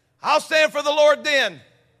 I'll stand for the Lord then.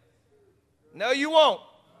 No, you won't.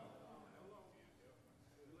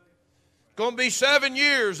 It's going to be 7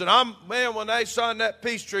 years, and when they sign that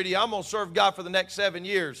peace treaty, I'm going to serve God for the next 7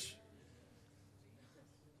 years.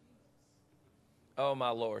 Oh, my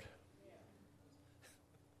Lord.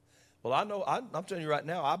 Well, I'm telling you right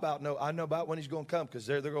now, I know about when he's going to come, because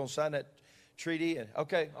they're going to sign that treaty. And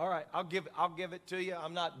okay, all right, I'll give it to you.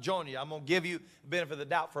 I'm not joining you. I'm going to give you the benefit of the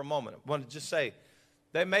doubt for a moment. I want to just say,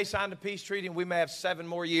 they may sign the peace treaty, and we may have 7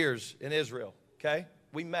 more years in Israel. Okay?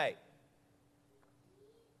 We may.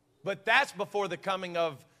 But that's before the coming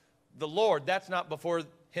of the Lord. That's not before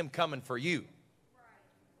him coming for you.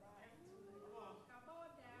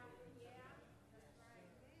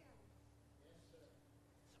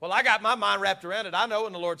 Well, I got my mind wrapped around it. I know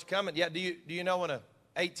when the Lord's coming. Yeah, do you know when a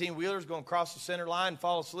 18-wheeler is going to cross the center line and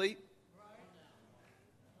fall asleep?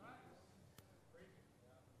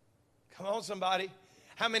 Come on, somebody.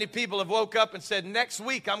 How many people have woke up and said, next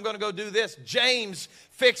week I'm going to go do this? James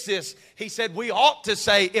fixed this. He said, we ought to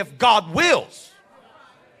say, if God wills.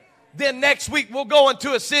 Then next week we'll go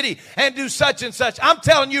into a city and do such and such. I'm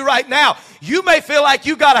telling you right now, you may feel like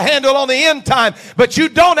you got a handle on the end time, but you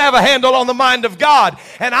don't have a handle on the mind of God.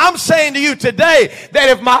 And I'm saying to you today that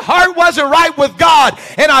if my heart wasn't right with God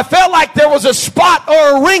and I felt like there was a spot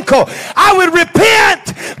or a wrinkle, I would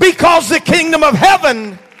repent, because the kingdom of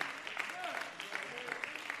heaven .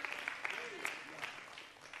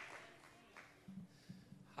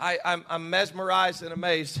 I'm mesmerized and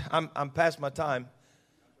amazed. I'm past my time.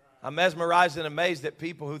 I'm mesmerized and amazed at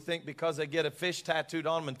people who think because they get a fish tattooed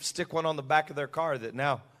on them and stick one on the back of their car that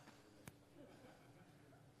now,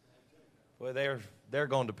 boy, they're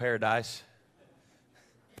going to paradise.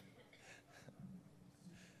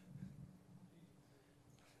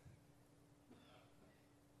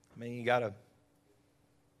 I mean, you got a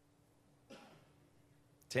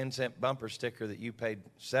 10-cent bumper sticker that you paid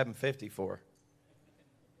 $7.50 for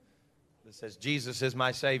that says, Jesus is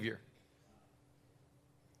my Savior.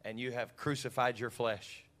 And you have crucified your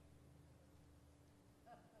flesh.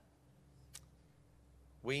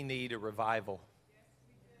 We need a revival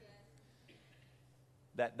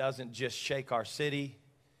that doesn't just shake our city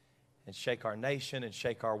and shake our nation and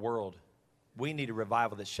shake our world. We need a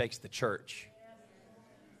revival that shakes the church.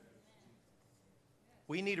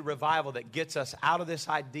 We need a revival that gets us out of this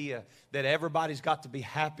idea that everybody's got to be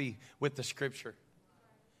happy with the Scripture.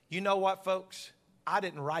 You know what, folks? I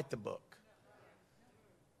didn't write the book.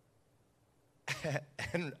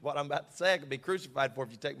 And what I'm about to say I could be crucified for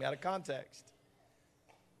if you take me out of context.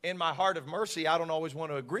 In my heart of mercy, I don't always want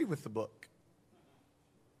to agree with the book.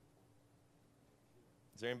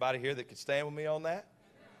 Is there anybody here that could stand with me on that?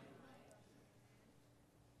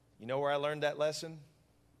 You know where I learned that lesson?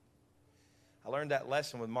 I learned that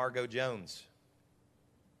lesson with Margot Jones.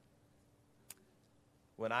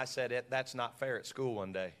 When I said, that's not fair at school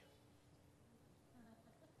one day.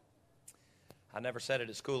 I never said it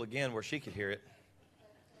at school again where she could hear it.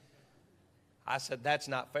 I said, that's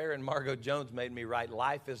not fair, and Margot Jones made me write,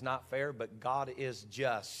 life is not fair, but God is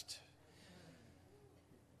just.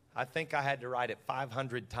 I think I had to write it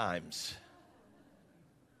 500 times.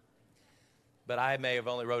 But I may have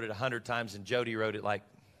only wrote it 100 times, and Jody wrote it like,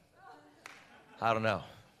 I don't know.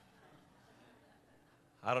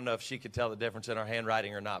 I don't know if she could tell the difference in our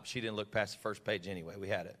handwriting or not, but she didn't look past the first page anyway. We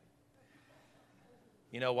had it.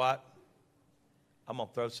 You know what? I'm going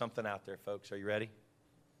to throw something out there, folks. Are you ready?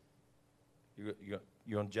 You're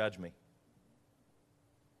going to judge me.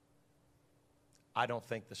 I don't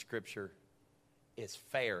think the Scripture is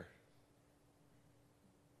fair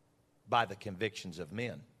by the convictions of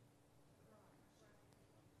men.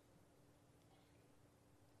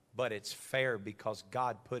 but it's fair because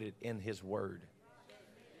God put it in His Word.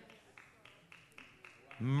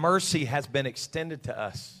 Mercy has been extended to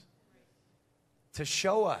us to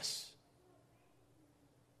show us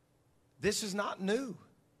this is not new.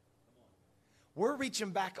 We're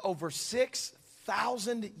reaching back over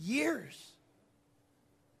 6,000 years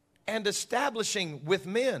and establishing with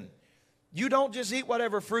men. You don't just eat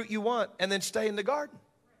whatever fruit you want and then stay in the garden.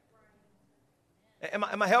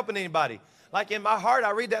 Am I helping anybody? Like in my heart,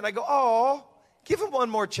 I read that and I go, oh, give them one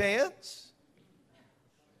more chance.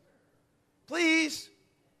 Please.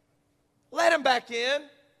 Let them back in.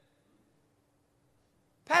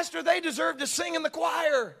 Pastor, they deserve to sing in the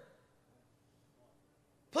choir.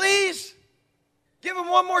 Please. Give them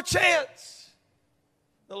one more chance.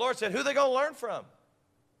 The Lord said, who are they going to learn from?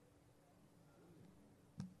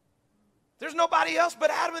 There's nobody else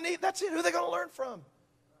but Adam and Eve. That's it. Who are they going to learn from?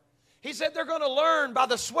 He said they're going to learn by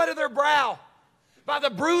the sweat of their brow, by the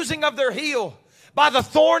bruising of their heel, by the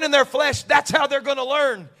thorn in their flesh. That's how they're going to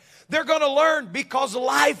learn. They're going to learn because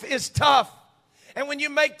life is tough. And when you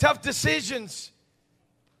make tough decisions,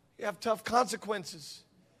 you have tough consequences.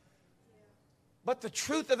 But the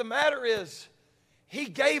truth of the matter is, He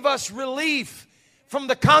gave us relief from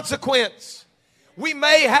the consequence. We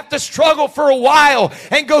may have to struggle for a while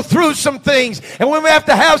and go through some things, and we may have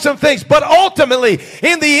to have some things, but ultimately,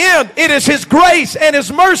 in the end, it is His grace and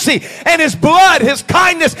His mercy and His blood, His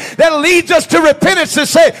kindness that leads us to repentance to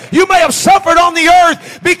say, you may have suffered on the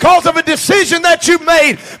earth because of a decision that you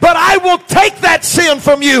made, but I will take that sin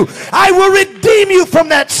from you. I will redeem you from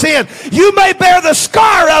that sin. You may bear the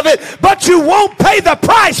scar of it, but you won't pay the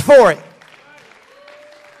price for it.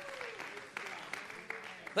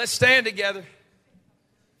 Let's stand together.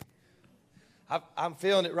 I'm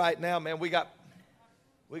feeling it right now, man. We got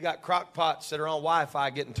crock pots that are on Wi-Fi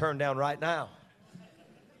getting turned down right now.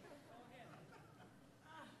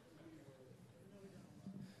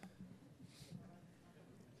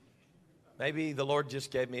 Maybe the Lord just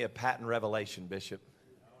gave me a patent revelation, Bishop.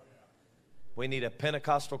 We need a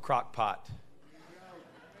Pentecostal crock pot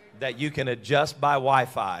that you can adjust by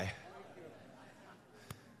Wi-Fi.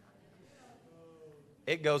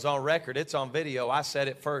 It goes on record. It's on video. I said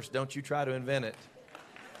it first. Don't you try to invent it.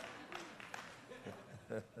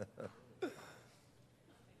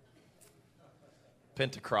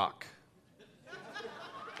 Pentacrock.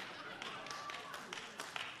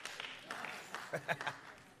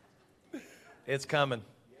 It's coming.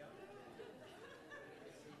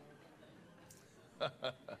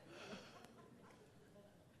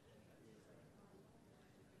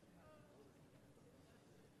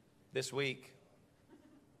 This week,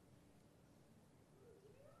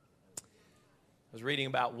 I was reading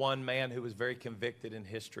about one man who was very convicted in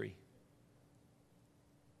history.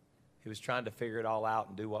 He was trying to figure it all out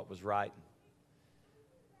and do what was right.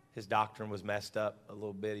 His doctrine was messed up a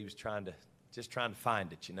little bit. He was trying to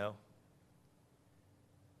find it, you know.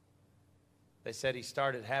 They said he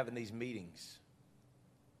started having these meetings.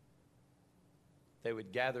 They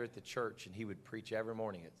would gather at the church and he would preach every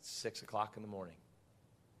morning at 6 o'clock in the morning.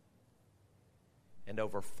 And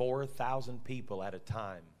over 4,000 people at a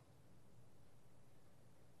time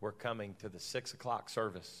were coming to the 6 o'clock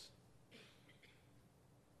service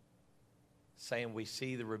saying, we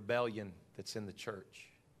see the rebellion that's in the church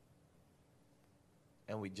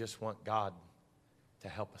and we just want God to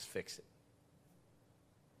help us fix it.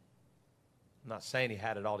 I'm not saying he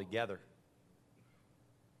had it all together.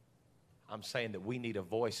 I'm saying that we need a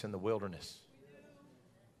voice in the wilderness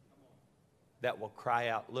that will cry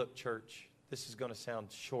out, look, church, this is going to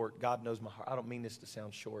sound short. God knows my heart. I don't mean this to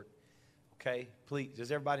sound short. Okay? Please,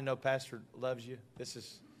 does everybody know Pastor loves you?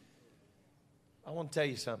 I want to tell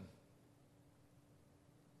you something.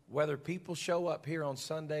 Whether people show up here on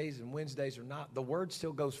Sundays and Wednesdays or not, the word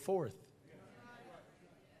still goes forth.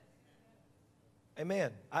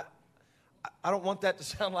 Amen. I don't want that to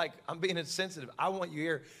sound like I'm being insensitive. I want you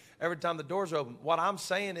here every time the doors open. What I'm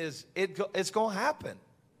saying is it's going to happen.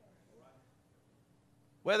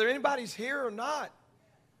 Whether anybody's here or not,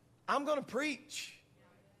 I'm going to preach.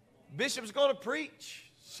 Bishop's going to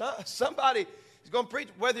preach. Somebody is going to preach.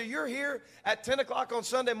 Whether you're here at 10 o'clock on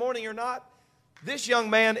Sunday morning or not, this young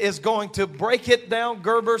man is going to break it down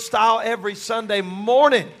Gerber style every Sunday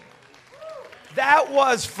morning. That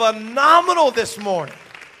was phenomenal this morning.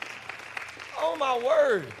 Oh, my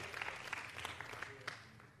word.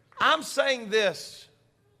 I'm saying this,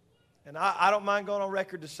 and I don't mind going on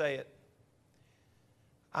record to say it.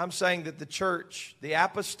 I'm saying that the church, the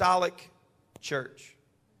apostolic church,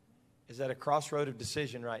 is at a crossroad of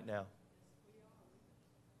decision right now.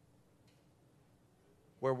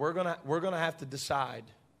 Where we're gonna have to decide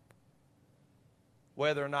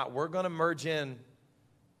whether or not we're going to merge in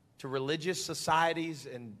to religious societies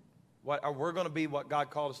and or we're going to be what God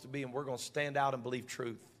called us to be, and we're going to stand out and believe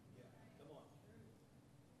truth.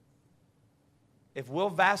 If we'll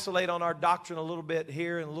vacillate on our doctrine a little bit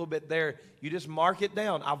here and a little bit there, you just mark it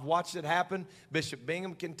down. I've watched it happen. Bishop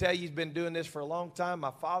Bingham can tell you he's been doing this for a long time. My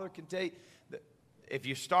father can tell you that if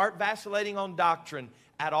you start vacillating on doctrine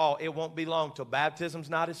at all, it won't be long till baptism's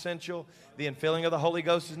not essential, the infilling of the Holy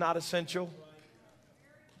Ghost is not essential.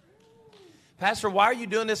 Pastor, why are you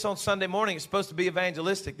doing this on Sunday morning? It's supposed to be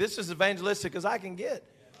evangelistic. This is evangelistic as I can get.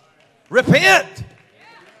 Repent.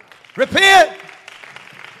 Repent.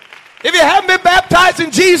 If you haven't been baptized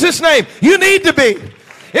in Jesus' name, you need to be.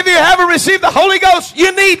 If you haven't received the Holy Ghost,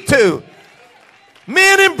 you need to.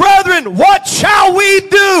 Men and brethren, what shall we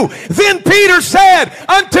do? Then Peter said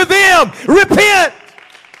unto them, repent.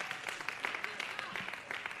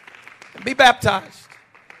 And be baptized.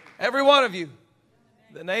 Every one of you.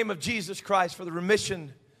 In the name of Jesus Christ for the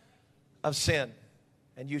remission of sin.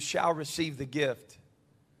 And you shall receive the gift,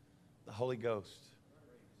 the Holy Ghost.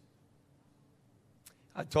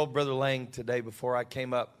 I told Brother Lang today before I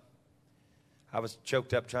came up, I was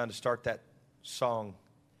choked up trying to start that song.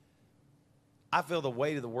 I feel the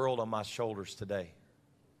weight of the world on my shoulders today.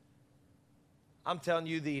 I'm telling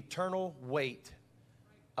you, the eternal weight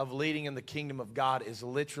of leading in the kingdom of God is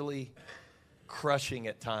literally crushing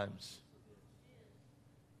at times.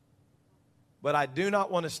 But I do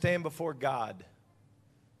not want to stand before God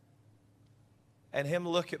and Him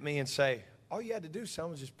look at me and say, all you had to do,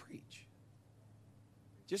 son, was just preach.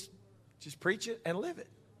 Just preach it and live it.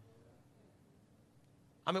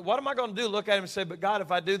 I mean, what am I going to do? Look at Him and say, but God,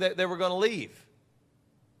 if I do that, they were going to leave.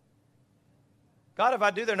 God, if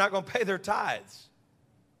I do, they're not going to pay their tithes.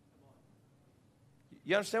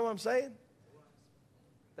 You understand what I'm saying?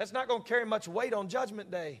 That's not going to carry much weight on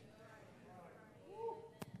Judgment Day.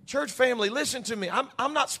 Church family, listen to me.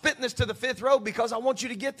 I'm not spitting this to the fifth row because I want you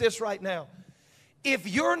to get this right now. If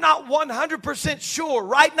you're not 100% sure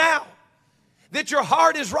right now that your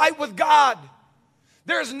heart is right with God,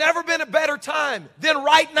 there's never been a better time than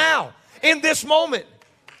right now in this moment.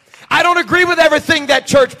 I don't agree with everything that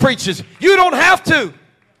church preaches. You don't have to.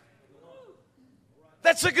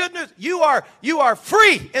 That's the good news. You are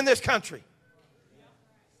free in this country.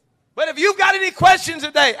 But if you've got any questions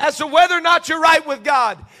today as to whether or not you're right with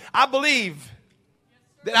God, I believe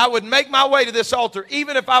that I would make my way to this altar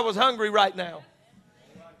even if I was hungry right now.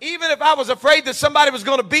 Even if I was afraid that somebody was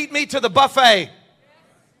going to beat me to the buffet.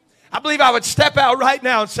 I believe I would step out right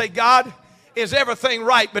now and say, God, is everything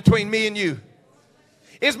right between me and you?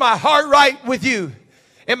 Is my heart right with you?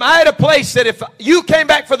 Am I at a place that if you came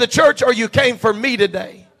back for the church or you came for me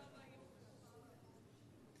today?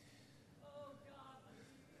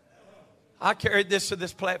 I carried this to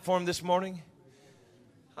this platform this morning.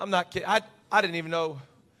 I'm not kidding. I didn't even know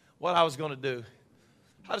what I was going to do.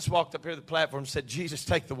 I just walked up here to the platform and said, Jesus,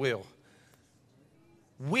 take the wheel.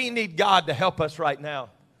 We need God to help us right now.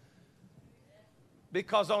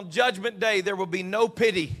 Because on Judgment Day, there will be no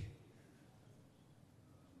pity.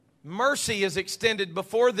 Mercy is extended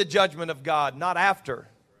before the judgment of God, not after.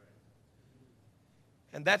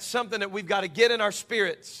 And that's something that we've got to get in our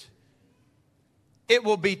spirits. It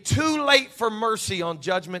will be too late for mercy on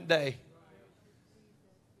Judgment Day.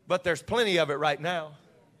 But there's plenty of it right now.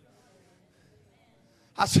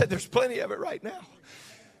 I said there's plenty of it right now.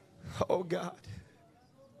 Oh God.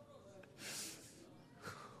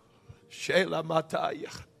 Sheila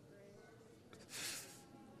Mataya.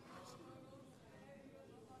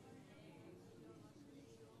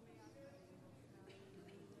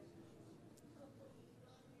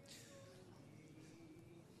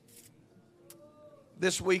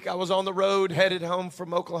 This week I was on the road headed home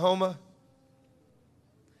from Oklahoma.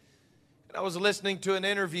 And I was listening to an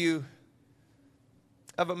interview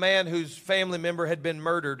of a man whose family member had been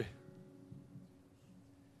murdered.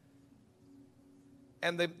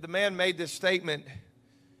 And the man made this statement,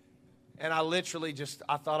 and I literally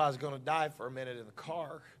I thought I was going to die for a minute in the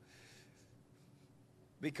car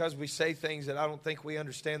because we say things that I don't think we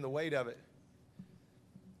understand the weight of it.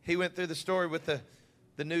 He went through the story with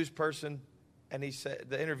the news person, and he said,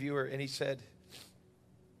 the interviewer, and he said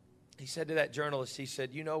to that journalist, he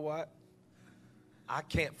said, you know what? I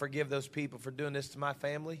can't forgive those people for doing this to my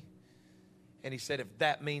family. And he said, if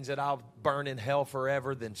that means that I'll burn in hell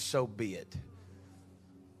forever, then so be it.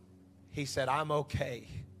 He said, I'm okay.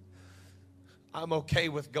 I'm okay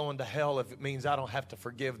with going to hell if it means I don't have to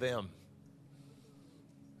forgive them.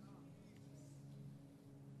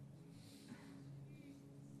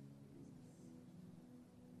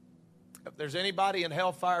 If there's anybody in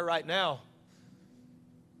hellfire right now,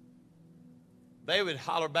 they would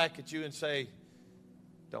holler back at you and say,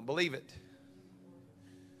 don't believe it.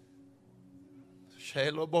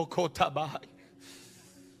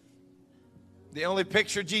 The only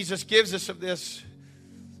picture Jesus gives us of this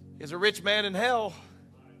is a rich man in hell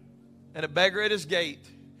and a beggar at his gate.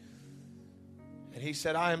 And he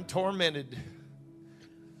said, I am tormented.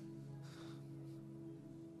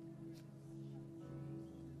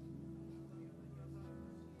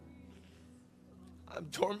 I'm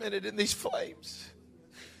tormented in these flames.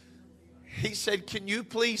 He said, can you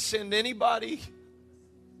please send anybody?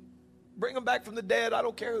 Bring them back from the dead. I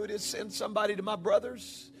don't care who it is. Send somebody to my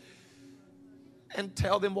brothers and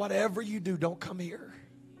tell them, whatever you do, don't come here.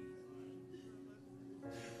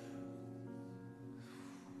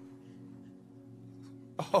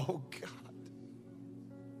 Oh, God.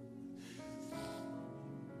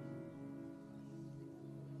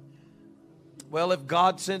 Well, if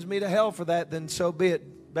God sends me to hell for that, then so be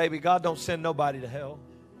it. Baby, God don't send nobody to hell.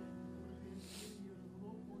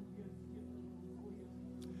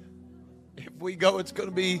 If we go, it's going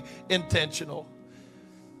to be intentional.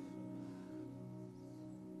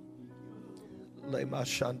 Lema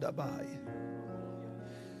Shandabai.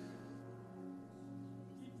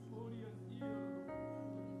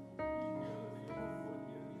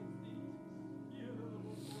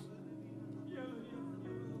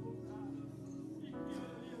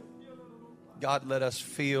 God, let us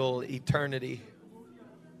feel eternity.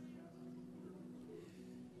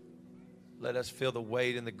 Let us feel the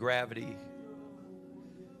weight and the gravity.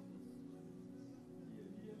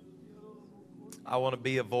 I want to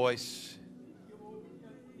be a voice.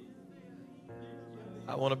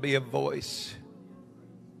 I want to be a voice.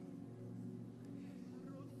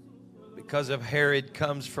 Because of Herod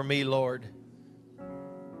comes for me, Lord.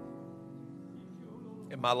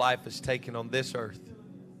 And my life is taken on this earth.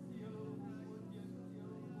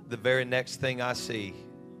 The very next thing I see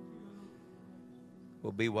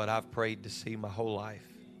will be what I've prayed to see my whole life.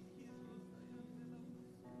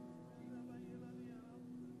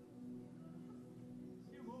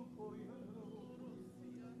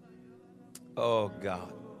 Oh,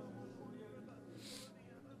 God.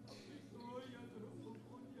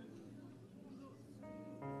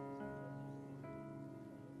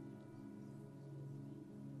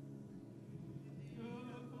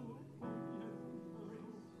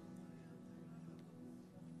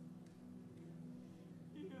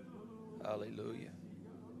 Hallelujah.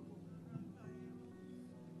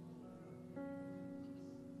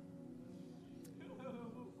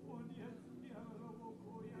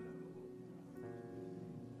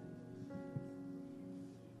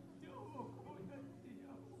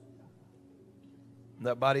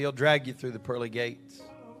 Nobody will drag you through the pearly gates.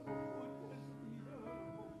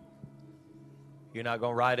 You're not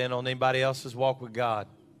going to ride in on anybody else's walk with God.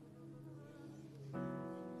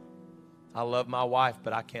 I love my wife,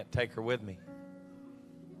 but I can't take her with me.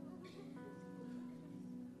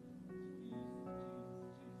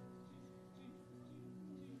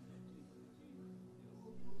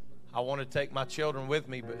 I want to take my children with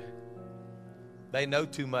me, but they know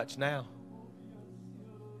too much now.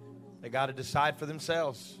 They got to decide for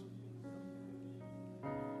themselves.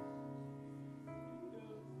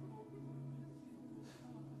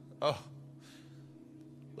 Oh,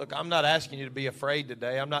 look, I'm not asking you to be afraid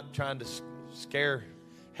today. I'm not trying to scare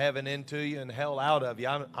heaven into you and hell out of you.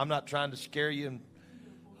 I'm not trying to scare you. And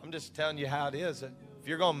I'm just telling you how it is. If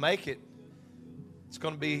you're going to make it, it's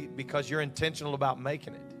going to be because you're intentional about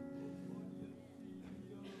making it.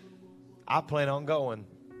 I plan on going.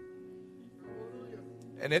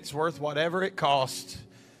 And it's worth whatever it costs.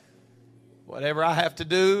 Whatever I have to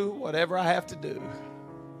do, whatever I have to do.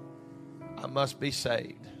 I must be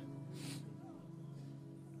saved.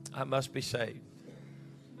 I must be saved.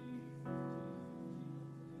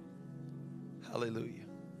 Hallelujah.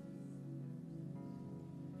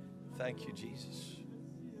 Thank you, Jesus.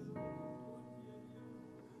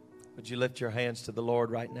 Would you lift your hands to the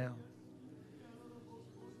Lord right now?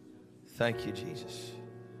 Thank you, Jesus.